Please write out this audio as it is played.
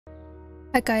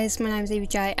Hi guys, my name is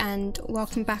EVJ and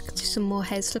welcome back to some more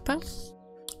Haze Flipper.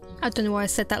 I don't know why I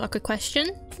said that like a question.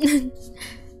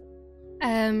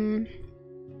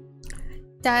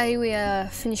 Today we are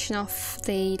finishing off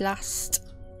the last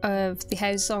of the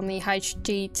houses on the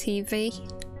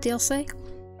HGTV DLC.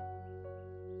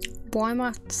 Why am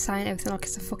I saying everything like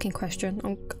it's a fucking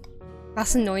question?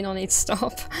 That's annoying, I need to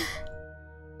stop.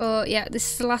 But yeah, this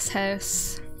is the last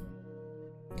house.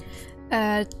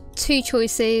 2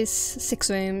 choices, 6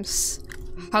 rooms.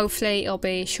 Hopefully it'll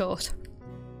be short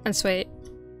and sweet,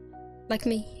 like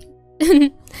me.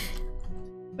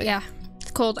 But yeah,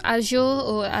 it's called Azure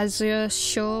or Azure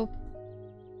Shore,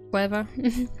 whatever.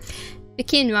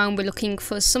 Vicky and Rome were looking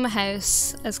for a summer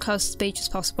house as close to the beach as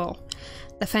possible.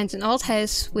 They found an old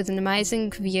house with an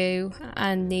amazing view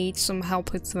and need some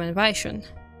help with the renovation.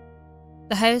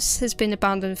 The house has been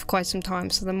abandoned for quite some time,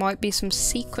 so there might be some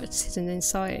secrets hidden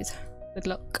inside. Good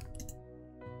luck.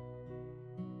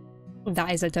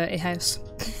 That is a dirty house.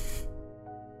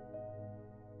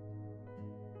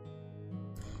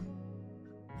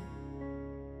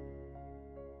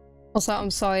 Also, I'm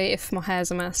sorry if my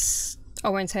hair's a mess. I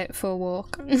went out for a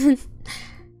walk.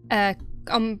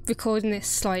 I'm recording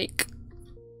this like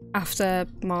after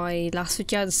my last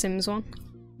video, the Sims one.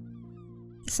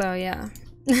 So yeah.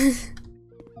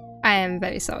 I am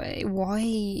very sorry. Why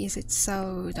is it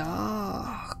so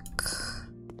dark?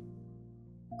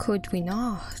 Could we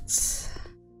not?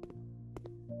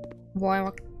 Why am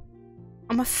I?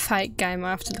 I'm a fake gamer, I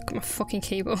have to look at my fucking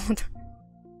keyboard.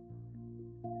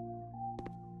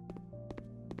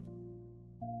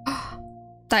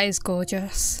 That is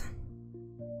gorgeous.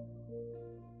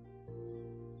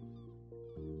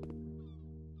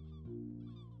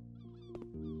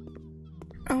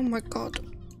 Oh my god.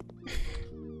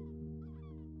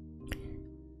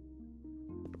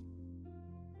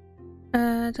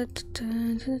 I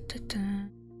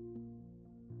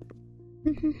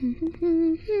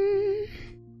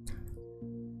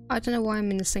don't know why I'm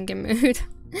in the singing mood.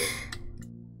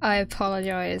 I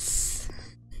apologise.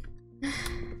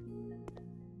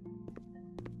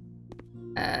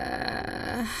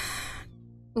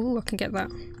 Ooh, I can get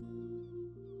that.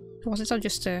 What did I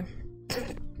just do?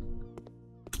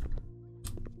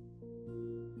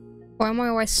 Why am I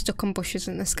always stuck on bushes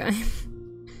in this game?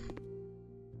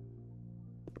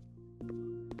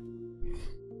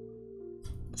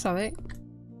 Sorry.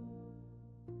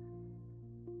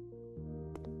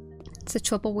 It's the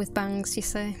trouble with bangs, you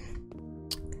see.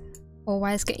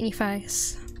 Always get in your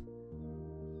face.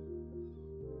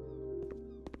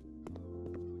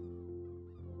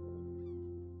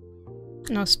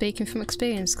 And I'm speaking from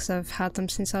experience because I've had them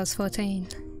since I was 14.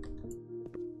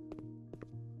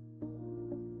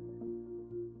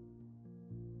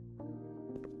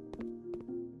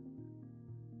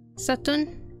 Is that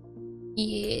done?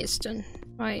 Yeah, it's done.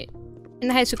 Right, in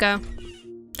the house we go.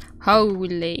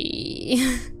 Holy.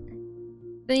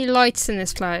 Any lights in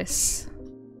this place?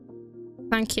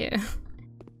 Thank you.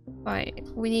 Right,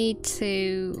 we need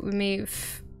to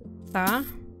remove that.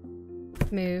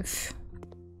 Move.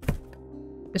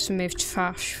 Just remove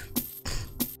trash.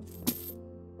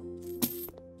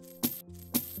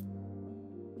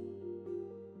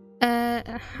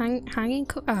 Hanging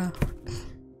oh.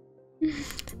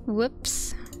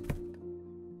 Whoops.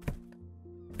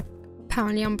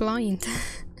 Apparently I'm blind.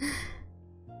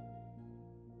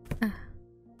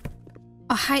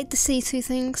 I hate the see-through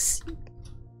things.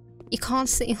 You can't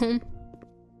see them.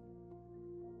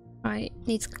 Right,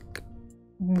 need to...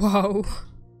 Whoa.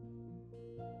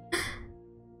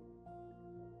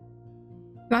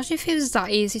 Imagine if it was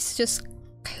that easy to just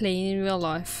clean in real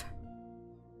life.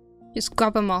 Just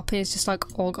grab a mop and it's just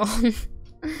like all gone.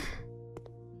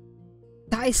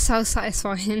 That is so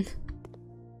satisfying.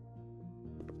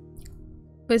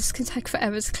 But this can take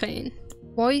forever to clean.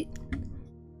 Why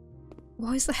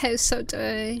is the house so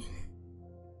dirty?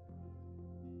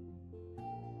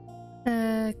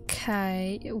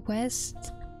 Okay, where's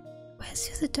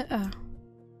the other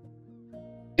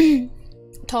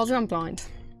Told you I'm blind.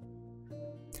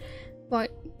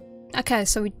 Right, okay,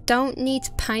 so we don't need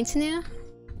to paint in here,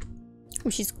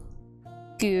 which is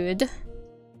good.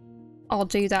 I'll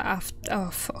do that after. Oh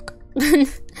fuck.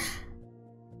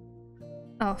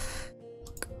 Oh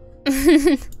fuck.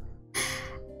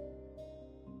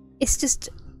 It's just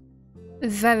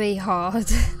very hard.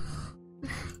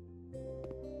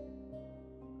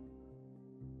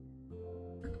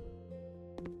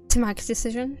 To make a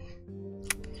decision.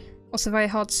 Also very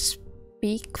hard to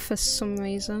speak for some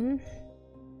reason.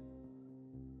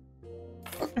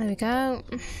 There we go.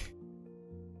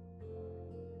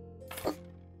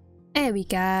 There we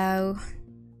go.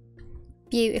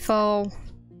 Beautiful.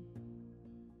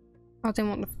 I don't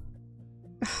want the...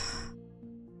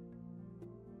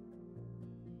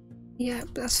 Yeah,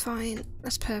 that's fine.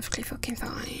 That's perfectly fucking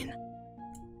fine.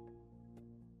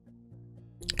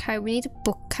 Okay, we need a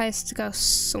bookcase to go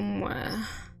somewhere.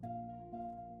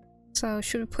 So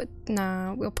should we put...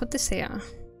 No, we'll put this here.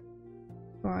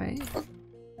 Right.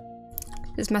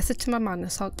 There's method to my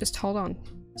madness. I'll just hold on.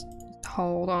 Just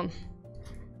hold on.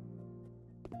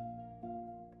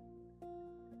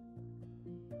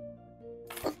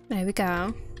 There we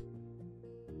go.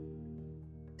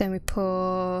 Then we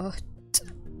put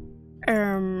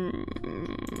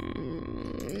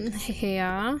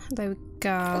here. There we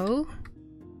go.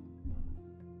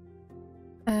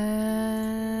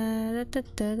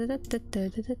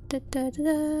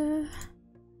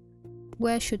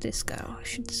 Where should this go?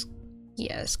 Should this...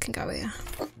 Yeah, this can go here.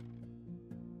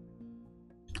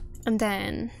 And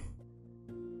then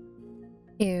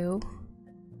you.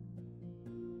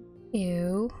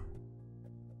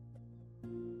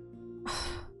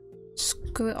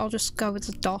 Screw it, I'll just go with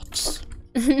the dots.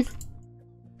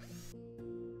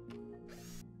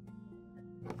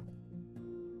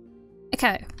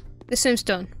 Okay, this room's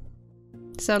done.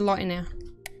 Is there a light in here?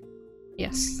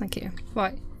 Yes, thank you.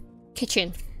 Right,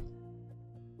 kitchen.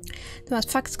 The most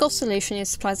practical solution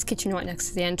is to place the kitchen right next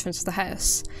to the entrance of the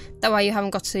house. That way you haven't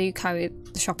got to carry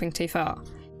the shopping too far.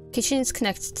 Kitchen is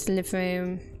connected to the living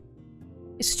room.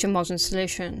 It's such a modern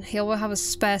solution. Here we'll have a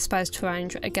spare space to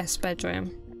arrange a guest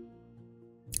bedroom.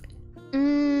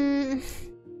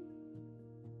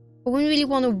 I wouldn't really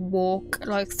want to walk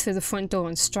like through the front door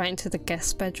and straight into the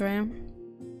guest bedroom.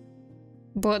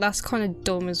 But that's kind of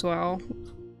dumb as well.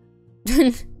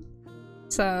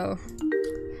 So,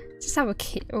 just have a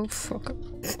key. Oh fuck.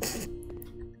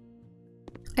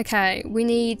 Okay, we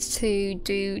need to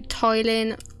do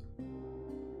tiling.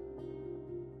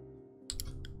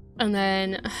 And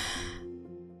then...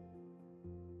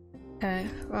 Okay,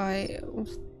 right.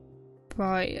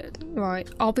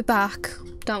 I'll be back.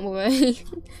 Don't worry.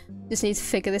 Just need to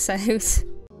figure this out.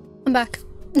 I'm back.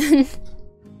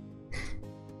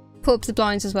 Put up the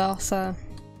blinds as well, so...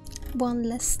 One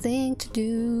less thing to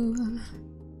do.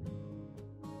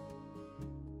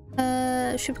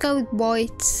 Should we go with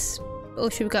white?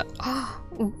 Or should we go... Oh,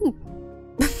 ooh.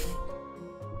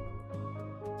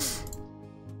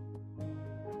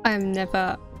 I am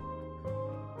never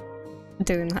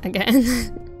doing that again.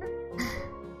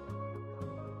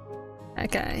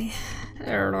 Okay,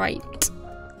 right.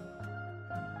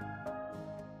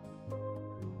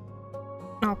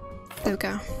 Oh, there we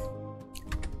go.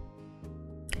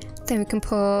 Then we can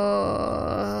put...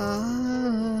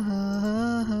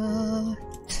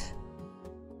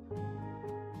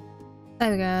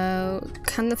 There we go.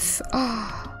 Can the... Oh,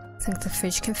 I think the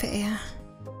fridge can fit here.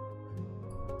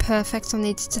 Perfect, I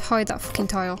needed to hide that fucking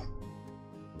tile.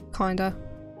 Kinda.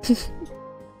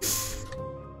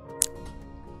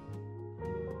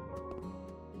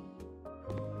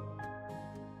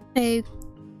 Okay,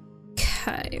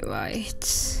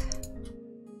 right.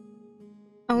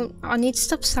 Oh, I need to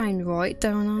stop saying right,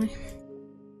 don't I?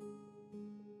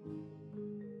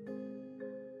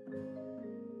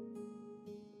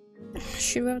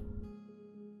 Should I...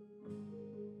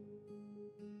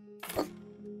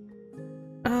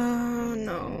 Oh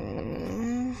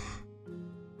no.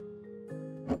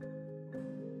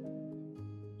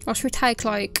 Or should we take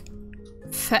like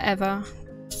forever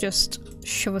to just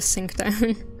shove a sink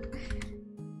down?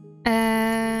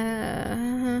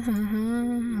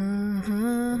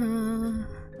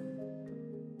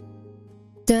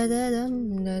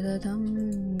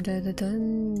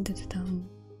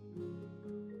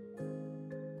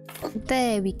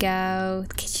 There we go.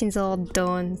 The kitchen's all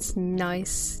done. It's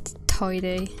nice. It's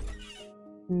tidy.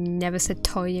 Never said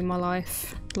tidy in my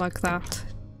life like that.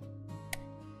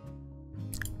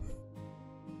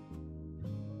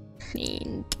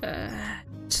 Clean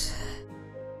dirt.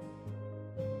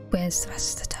 Where's the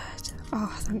rest of the dirt?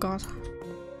 Oh, thank God.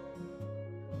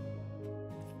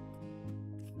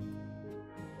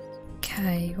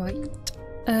 Okay, right.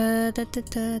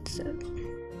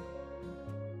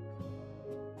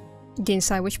 Didn't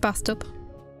say which bathtub.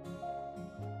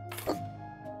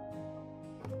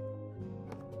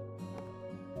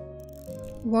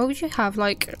 Why would you have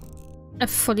like a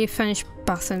fully finished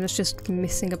bathroom that's just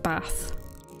missing a bath?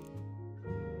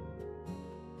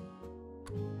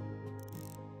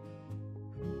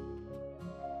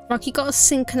 Like you got a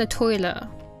sink and a toilet.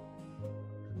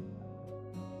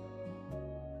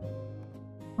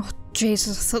 Oh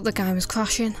Jesus, I thought the guy was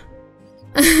crashing.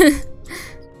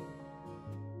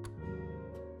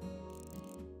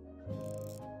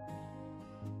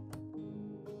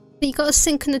 you got a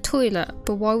sink in the toilet,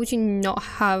 but why would you not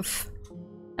have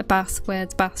a bath where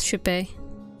the bath should be?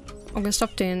 I'm gonna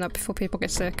stop doing that before people get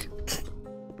sick.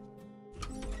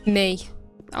 Me.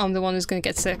 I'm the one who's gonna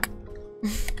get sick.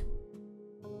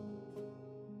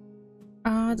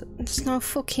 Ah, there's no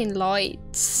fucking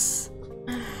lights.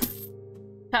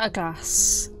 Out of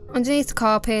glass. Underneath the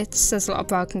carpets, there's a lot of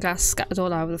broken glass scattered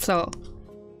all over the floor.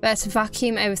 Better to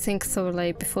vacuum everything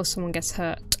thoroughly before someone gets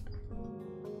hurt.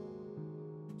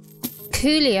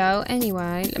 Coolio,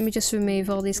 anyway, let me just remove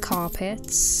all these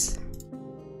carpets.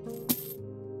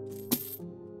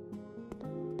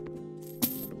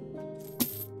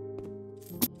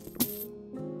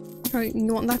 Right,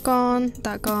 you want that gone,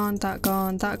 that gone, that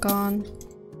gone, that gone,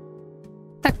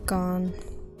 that gone,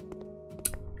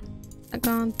 that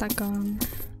gone, that gone.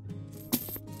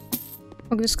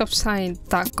 I'm gonna stop saying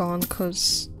that gone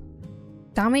because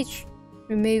damage,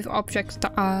 remove objects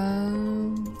that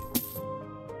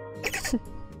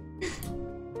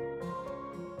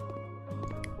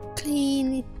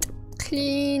clean it,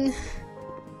 clean.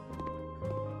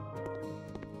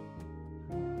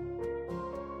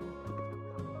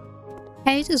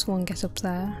 How does one get up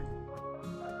there?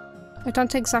 I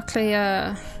don't exactly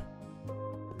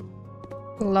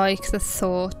like the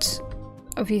thought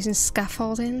of using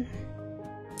scaffolding.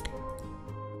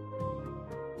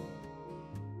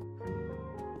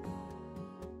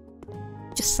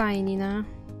 Just saying, you know.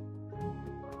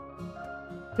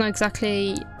 Not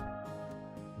exactly.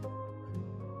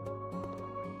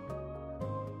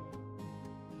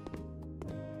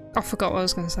 I forgot what I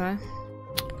was going to say.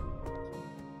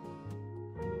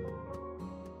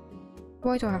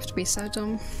 Why do I have to be so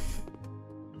dumb?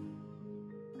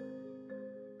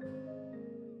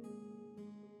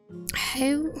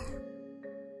 How?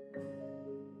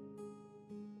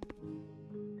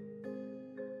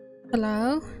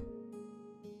 Hello?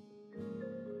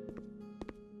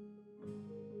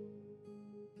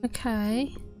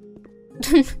 Okay.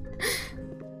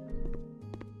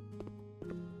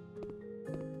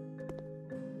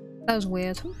 That was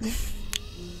weird.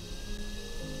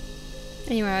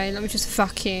 Anyway, let me just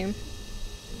vacuum.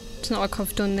 It's not like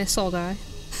I've done this all day.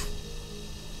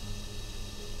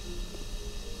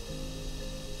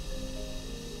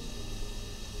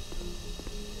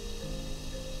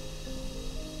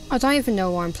 I don't even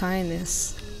know why I'm playing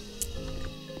this.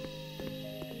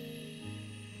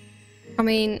 I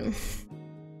mean,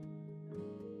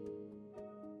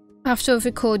 after I've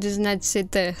recorded and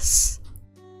edited this,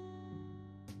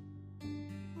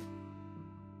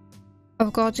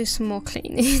 I've got to do some more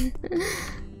cleaning.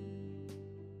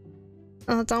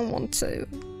 I don't want to,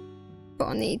 but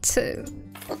I need to.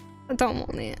 I don't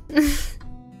want it.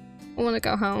 I want to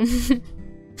go home.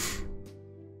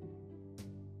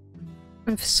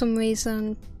 And for some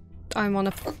reason, I'm on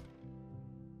a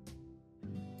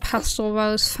pastel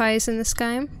rose phase in this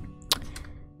game.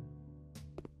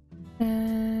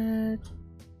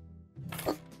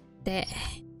 There.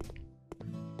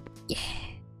 Yeah.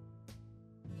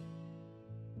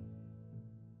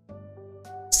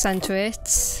 Center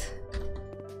it.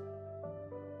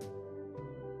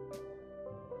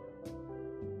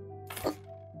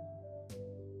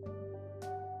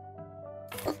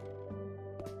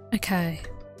 Okay,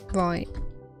 right.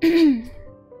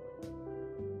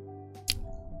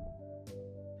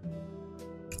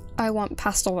 I want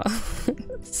pastel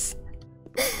rose.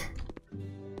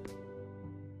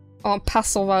 I want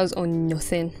pastel rose or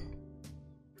nothing.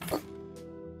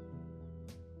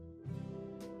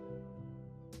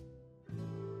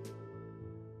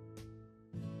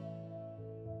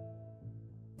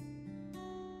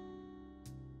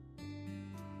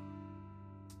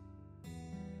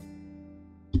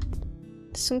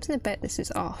 Something about this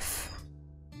is off.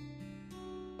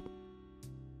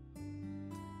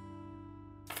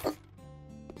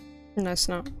 No, it's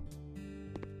not.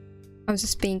 I was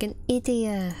just being an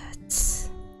idiot.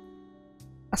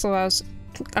 That's all I was.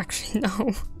 Actually,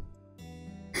 no.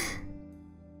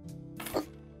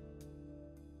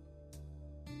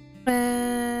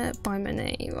 By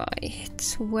money,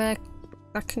 right? Where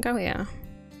I can go here?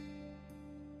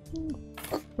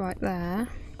 Right there.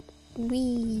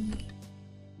 Wee.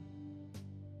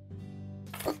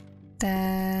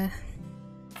 There.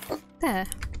 There.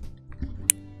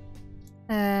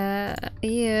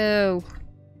 Ew.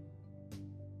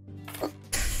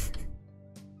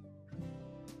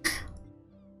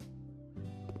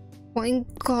 What in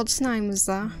God's name was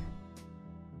that?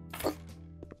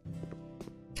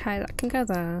 Okay, that can go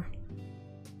there.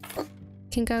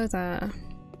 Can go there.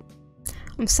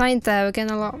 I'm saying there again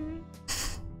a lot.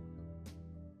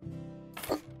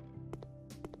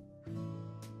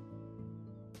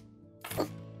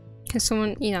 Can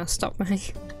someone, you know, stop me?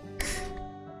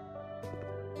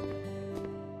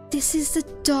 This is the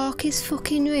darkest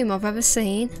fucking room I've ever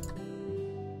seen.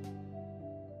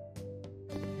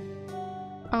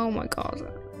 Oh my god.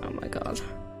 Oh my god.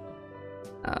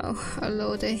 Oh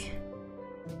lordy.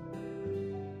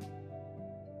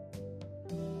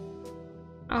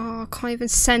 Oh, I can't even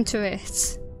center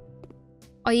it.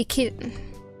 Are you kidding?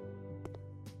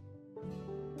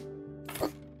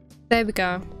 There we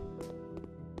go.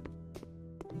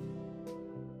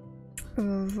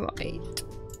 Right.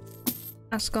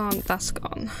 That's gone, that's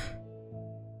gone.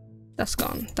 That's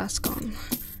gone, that's gone.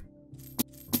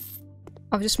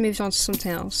 I've just moved on to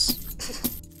something else.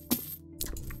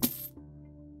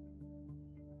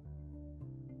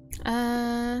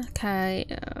 Okay,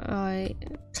 right,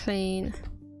 clean.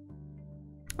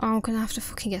 Oh, I'm gonna have to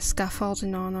fucking get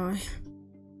scaffolding, aren't I?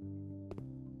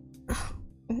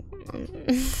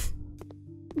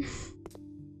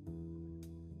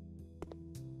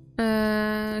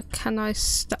 Can I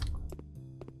stop?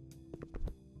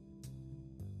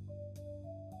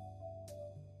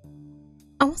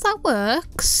 Oh, that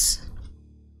works.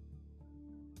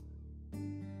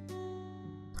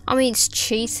 I mean, it's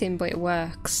cheating, but it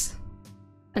works.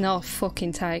 And I'll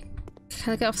fucking take.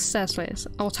 Can I get off the stairs, please?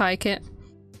 I'll take it.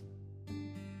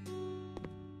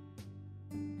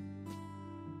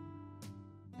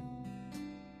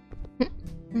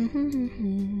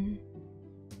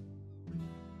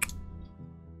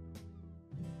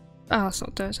 Oh, it's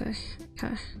not dirty.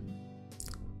 Okay.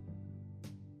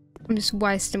 I'm just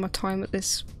wasting my time at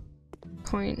this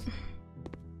point.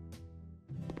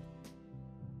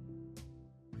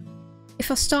 If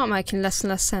I start making less and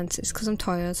less sense, it's because I'm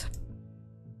tired.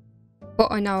 But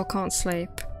I know I can't sleep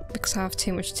because I have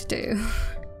too much to do.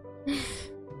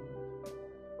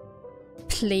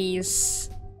 Please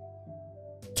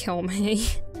kill me.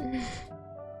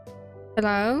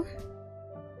 Hello?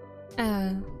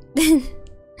 Oh.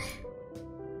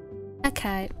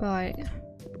 Okay, right.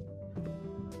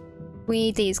 We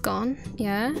need these gone,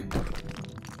 yeah?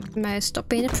 May stop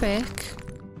being a prick.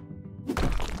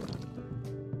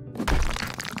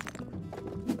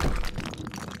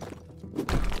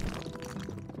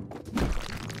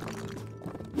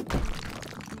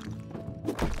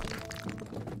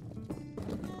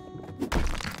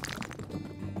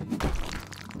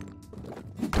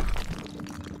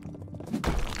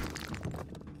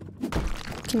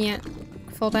 Can you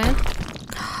fall down?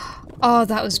 Oh,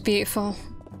 that was beautiful.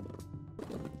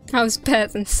 That was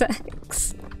better than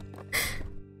sex.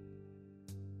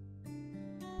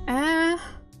 Oh,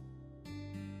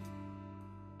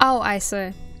 I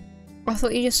see. I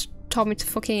thought you just told me to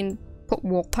fucking put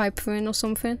wallpaper in or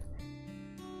something.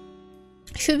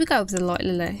 Should we go with the light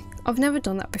lily? I've never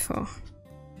done that before.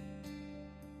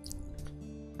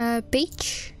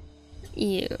 Beach?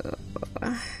 Ew.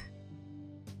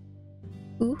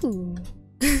 Ooh.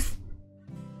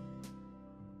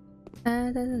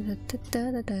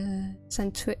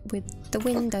 Center it with the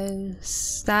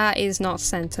windows. That is not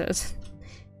centered.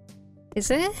 Is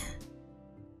it?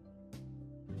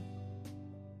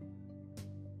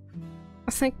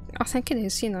 I think it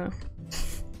is, you know.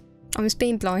 I'm just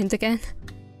being blind again.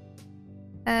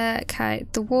 Okay,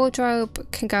 the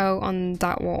wardrobe can go on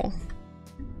that wall.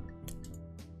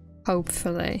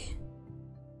 Hopefully.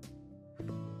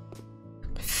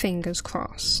 Fingers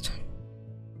crossed.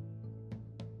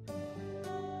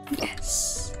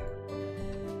 Yes.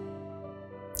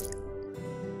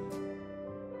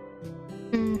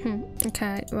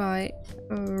 Okay, right.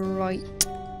 Right.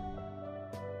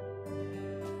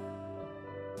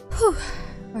 Whew.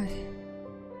 Right.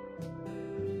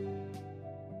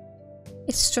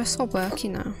 It's stressful work, you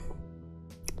know.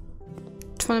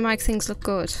 Trying to make things look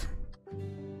good.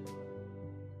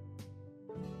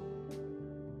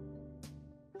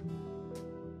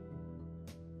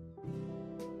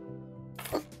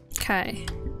 Okay.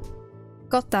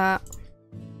 Got that.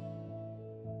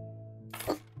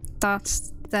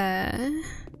 That's there.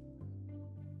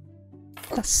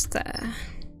 That's there.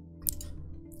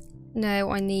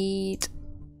 No, I need...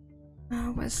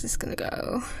 Oh, where's this gonna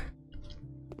go?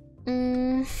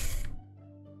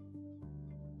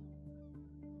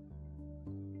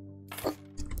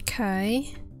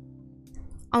 Okay.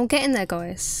 I'm getting there,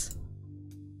 guys.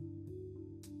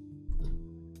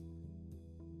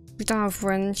 We don't have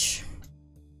wrench.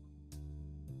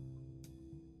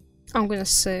 I'm gonna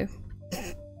sue.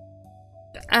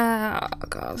 Oh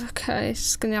god, okay,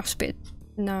 it's gonna have to be...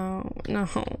 No, no.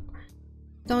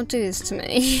 Don't do this to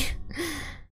me.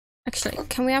 Actually,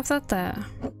 can we have that there?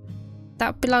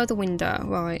 That below the window,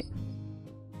 right.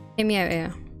 Get me out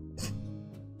here.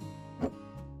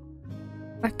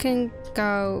 I can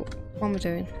go... What am I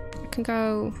doing? I can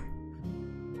go...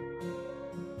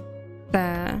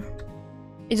 there.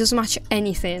 It doesn't match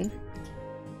anything.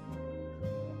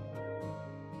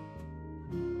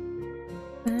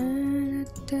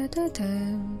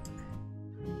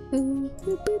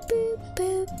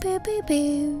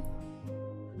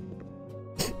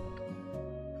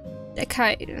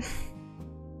 Okay.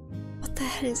 What the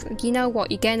hell is... You know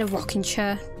what? You're getting a rocking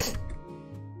chair.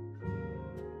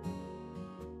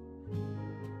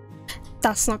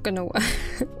 That's not gonna work.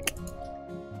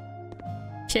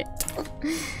 Shit.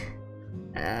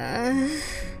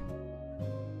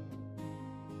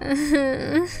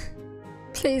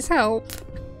 Please help.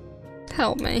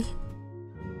 Help me.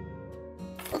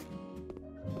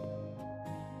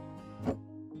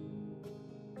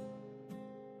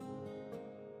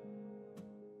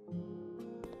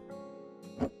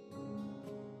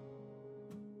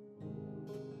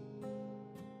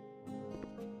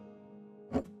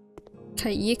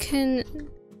 Okay, you can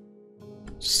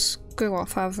screw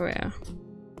off over here.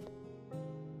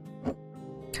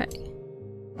 Okay.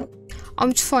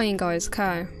 I'm trying, guys,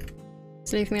 okay?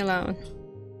 Just leave me alone.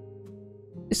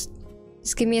 Just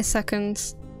give me a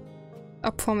second.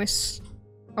 I promise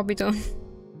I'll be done.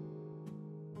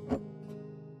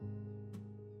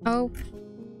 Oh.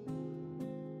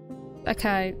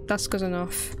 Okay, that's good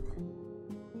enough.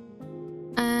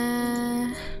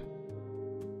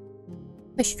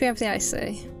 Where should we have the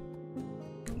IC?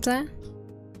 Up there?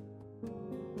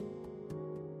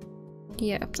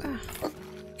 Yeah, up there.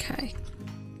 Okay.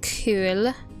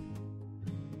 Cool.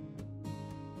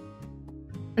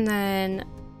 And then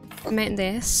make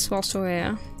this whilst we're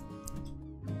here.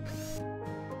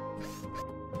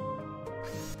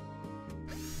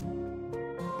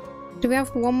 Do we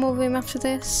have one more room after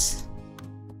this?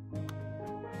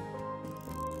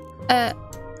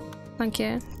 Thank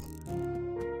you.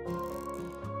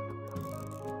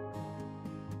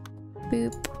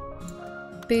 Boop.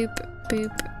 Boop.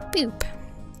 Boop. Boop.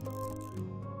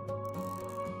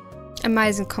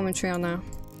 Amazing commentary on that.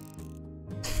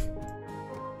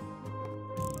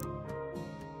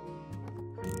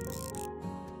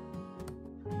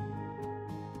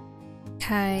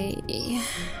 Okay.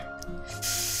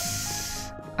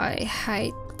 I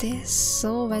hate this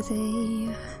already.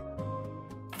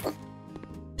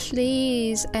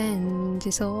 Please end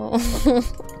it all.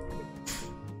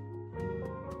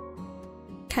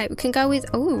 Okay, we can go with...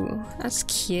 Oh, that's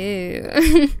cute.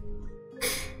 Okay,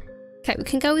 we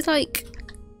can go with, like,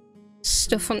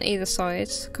 stuff on either side,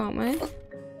 can't we?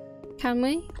 Can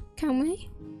we? Can we?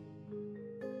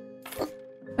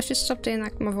 I should stop doing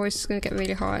that. My voice is going to get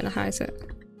really high and I hate it.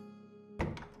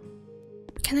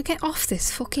 Can I get off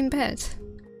this fucking bed?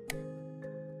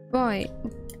 Right.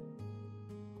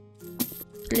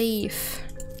 Leave.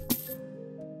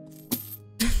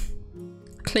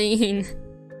 Clean.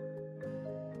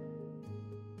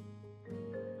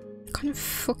 What kind of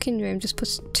fucking room just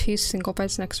puts two single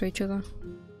beds next to each other?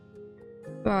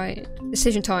 Right.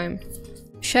 Decision time.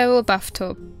 Shower or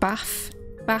bathtub?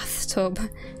 Bathtub.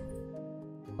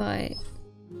 Right.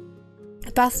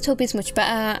 A bathtub is much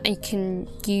better and you can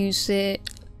use it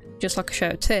just like a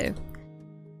shower too.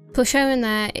 For showering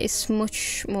there, it's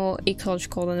much more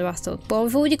ecological than a bathtub. But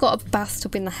I've already got a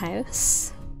bathtub in the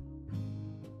house.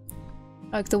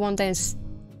 Like the one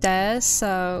downstairs,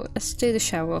 so let's do the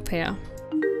shower up here.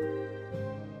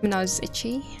 My nose is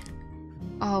itchy.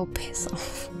 Oh, piss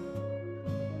off.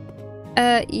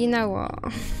 You know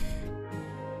what?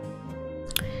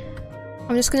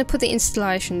 I'm just gonna put the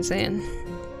installations in.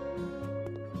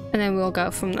 And then we'll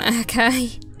go from there, okay?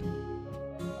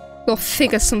 We'll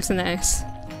figure something out.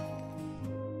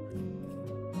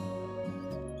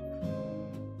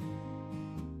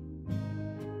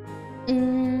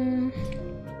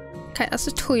 Okay, that's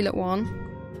the toilet one.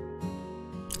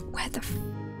 Where the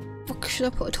fuck should I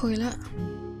put a toilet?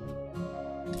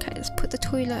 Okay, let's put the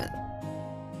toilet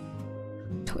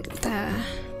there.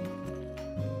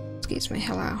 Excuse me,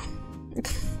 hello.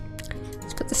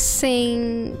 Let's put the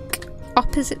sink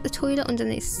opposite the toilet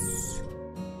underneath.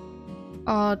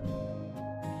 Oh,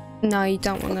 no, you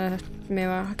don't want a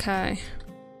mirror, okay.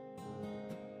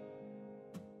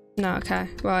 No, okay,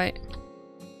 right.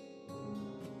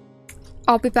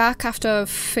 I'll be back after I've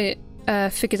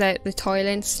figured out the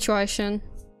toilet situation.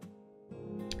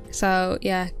 So,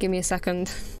 yeah, give me a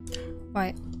second.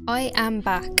 Right, I am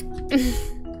back.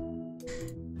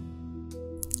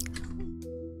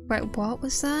 Wait, what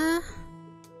was that?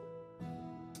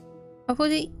 I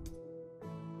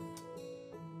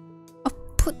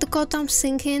put the goddamn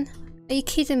sink in? Are you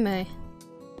kidding me?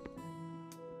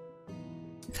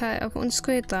 Okay, I've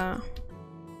unscrewed that.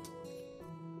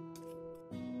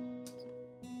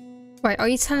 Right, are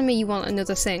you telling me you want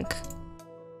another sink?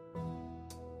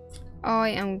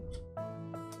 I'm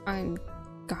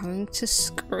going to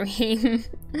scream.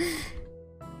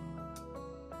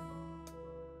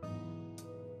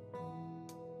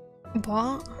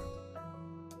 What?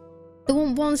 They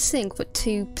want one sink but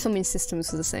 2 plumbing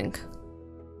systems for the sink.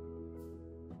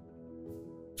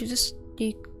 You're just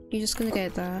gonna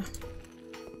get there.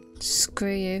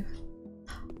 Screw you.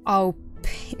 Oh,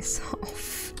 piss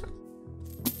off.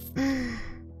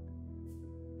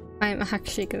 I'm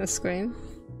actually gonna scream.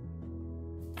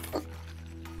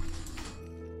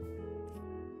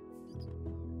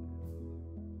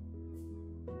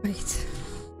 Wait.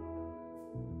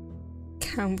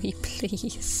 Can we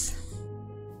please?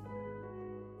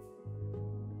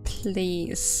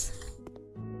 Please.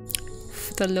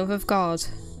 For the love of God.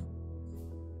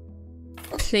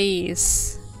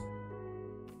 Please.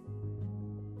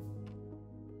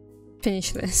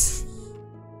 Finish this.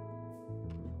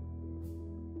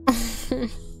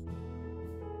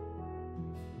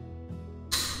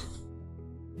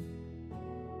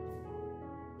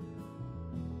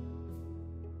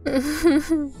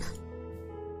 I'm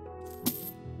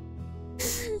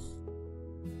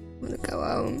gonna go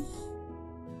home.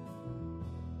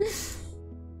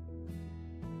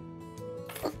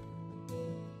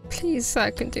 Please,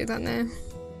 I can do that now.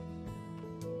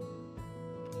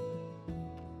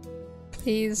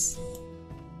 Please.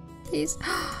 Please.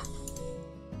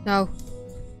 No.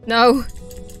 No!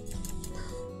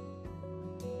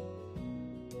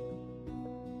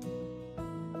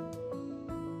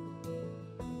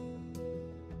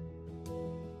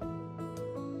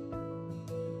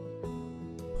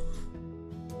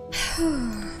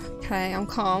 Okay, I'm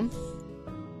calm.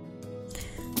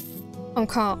 I'm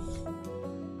calm.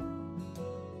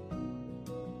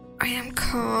 I am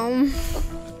calm.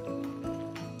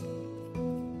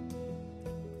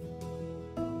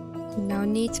 No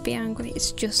need to be angry,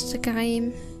 it's just a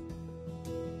game.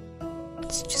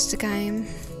 It's just a game.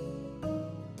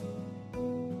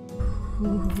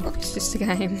 Ooh, it's just a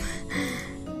game.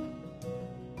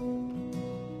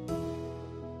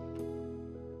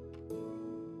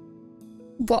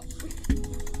 What?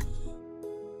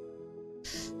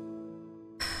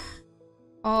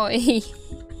 Oi.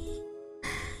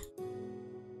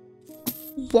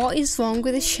 What is wrong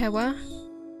with the shower?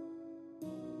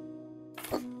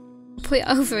 Put it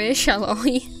over here, shall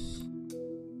I?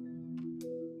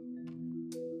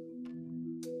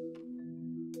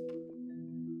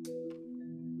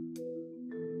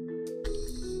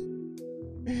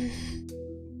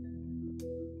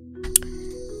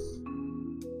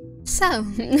 So,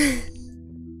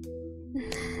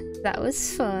 that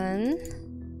was fun.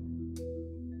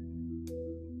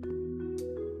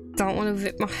 Don't want to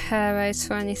rip my hair out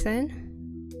or anything.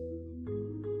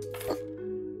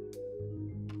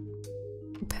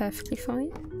 I'm perfectly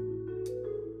fine.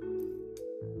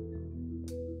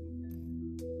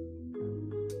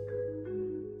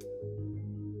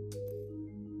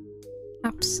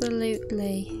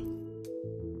 Absolutely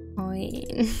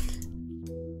fine.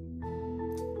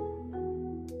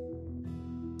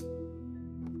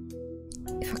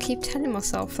 If I keep telling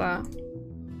myself that,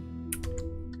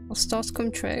 I'll start to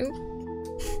come true.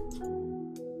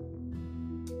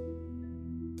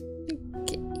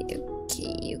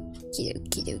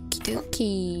 Okie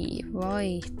dokie.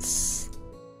 Right.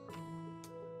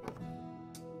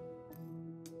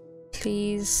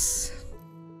 Please.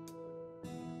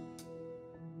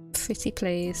 Pretty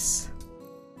please.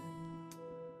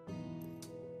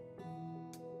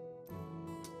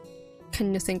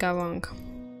 Can nothing go wrong?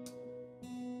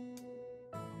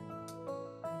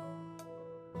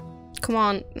 Come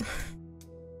on.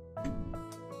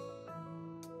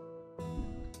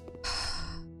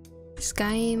 This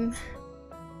game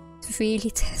is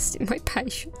really testing my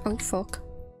patience. Oh fuck.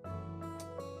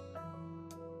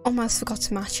 Almost forgot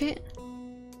to match it.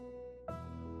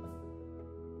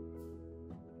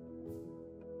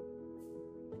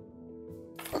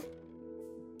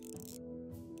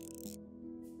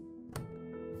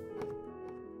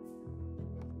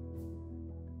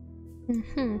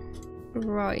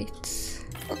 Right.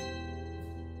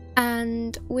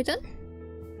 And we're done.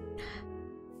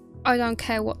 I don't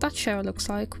care what that shower looks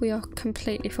like, we are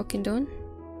completely fucking done.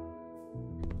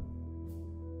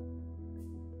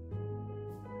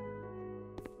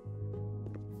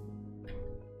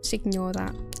 Just ignore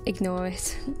that. Ignore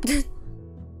it.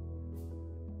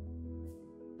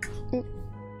 Oh,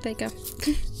 there you go.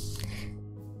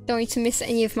 Don't need to miss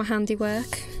any of my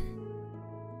handiwork.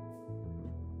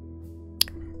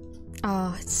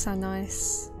 Oh, it's so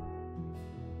nice.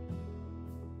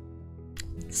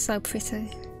 So pretty.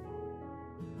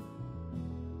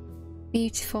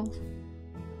 Beautiful.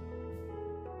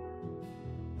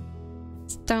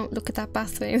 Don't look at that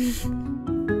bathroom.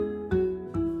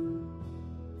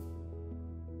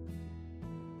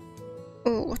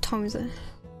 Oh, what time is it?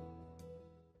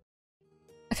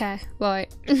 Okay,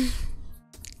 right.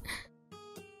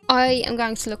 I am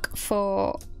going to look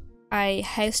for a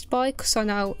house to buy because I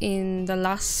know in the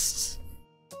last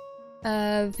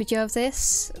video of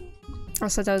this I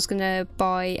said I was going to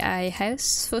buy a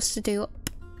house for us to do up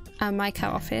and make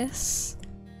our office.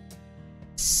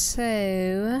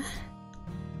 So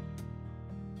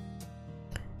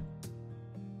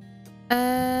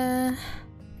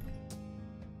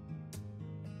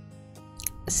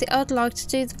see, I'd like to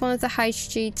do one of the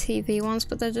HGTV ones,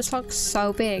 but they're just like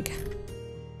so big.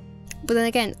 But then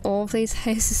again, all of these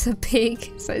houses are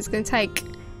big, so it's going to take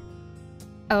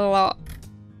a lot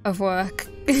of work.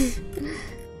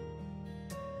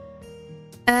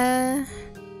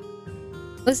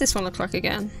 What does this one look like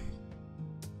again?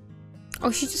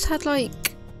 Oh, she just had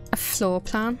like a floor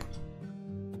plan.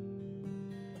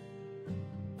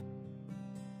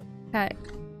 Okay.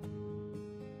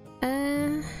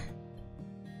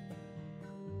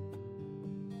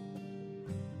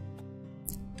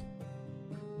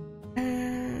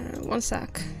 1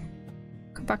 sec.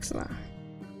 Come back to that.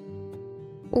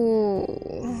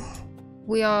 Oh,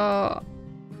 we are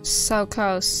so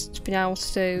close to being able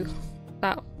to do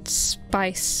that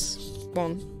space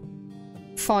one.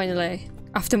 Finally,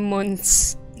 after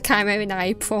months, it came out in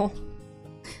April.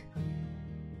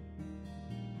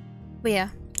 But yeah,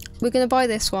 we're gonna buy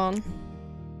this one.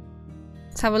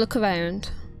 Let's have a look around.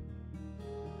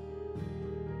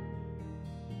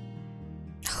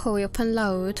 Hurry up and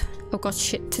load. I've got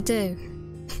shit to do.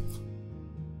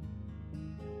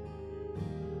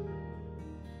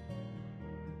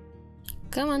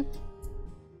 Come on.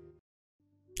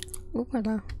 Oh,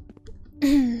 hello.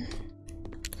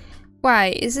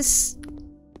 Wait, is this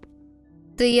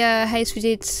the house we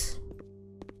did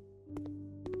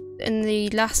in the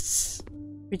last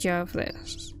video of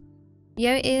this?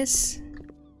 Yeah, it is.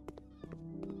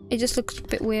 It just looks a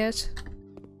bit weird.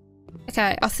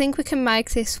 Okay, I think we can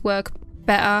make this work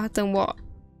better than what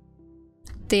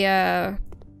the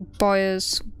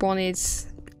buyers wanted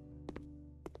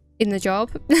in the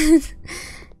job,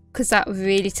 because that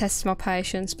really tested my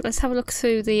patience. But let's have a look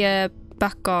through the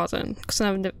back garden, because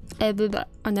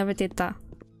I never did that.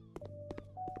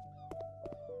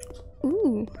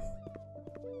 Ooh,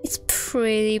 it's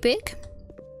pretty big.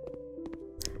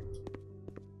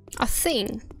 I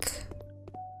think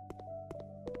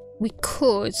we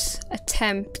could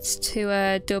attempt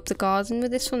to do up the garden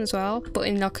with this one as well, but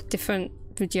in like a different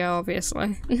video,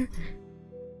 obviously.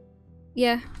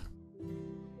 Yeah.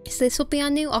 So this will be our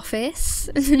new office.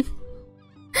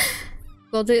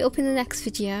 We'll do it up in the next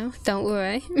video, don't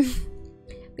worry.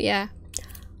 But yeah,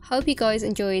 hope you guys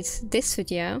enjoyed this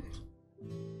video.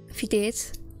 If you did,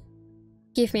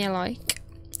 give me a like.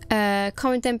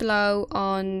 Comment down below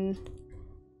on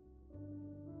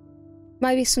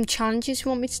maybe some challenges you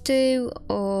want me to do,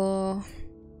 or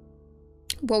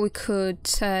what we could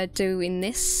do in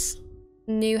this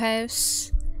new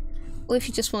house, or if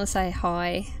you just want to say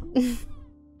hi.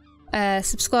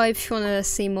 Subscribe if you want to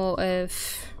see more of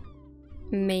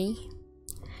me,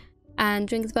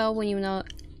 and ring the bell when you know.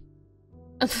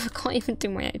 I can't even do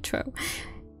my outro.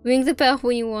 Ring the bell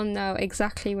when you want to know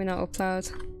exactly when I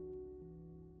upload.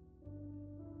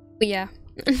 But yeah.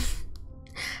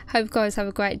 Hope you guys have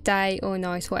a great day or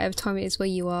night, whatever time it is where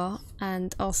you are,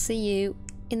 and I'll see you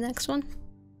in the next one.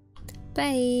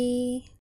 Bye!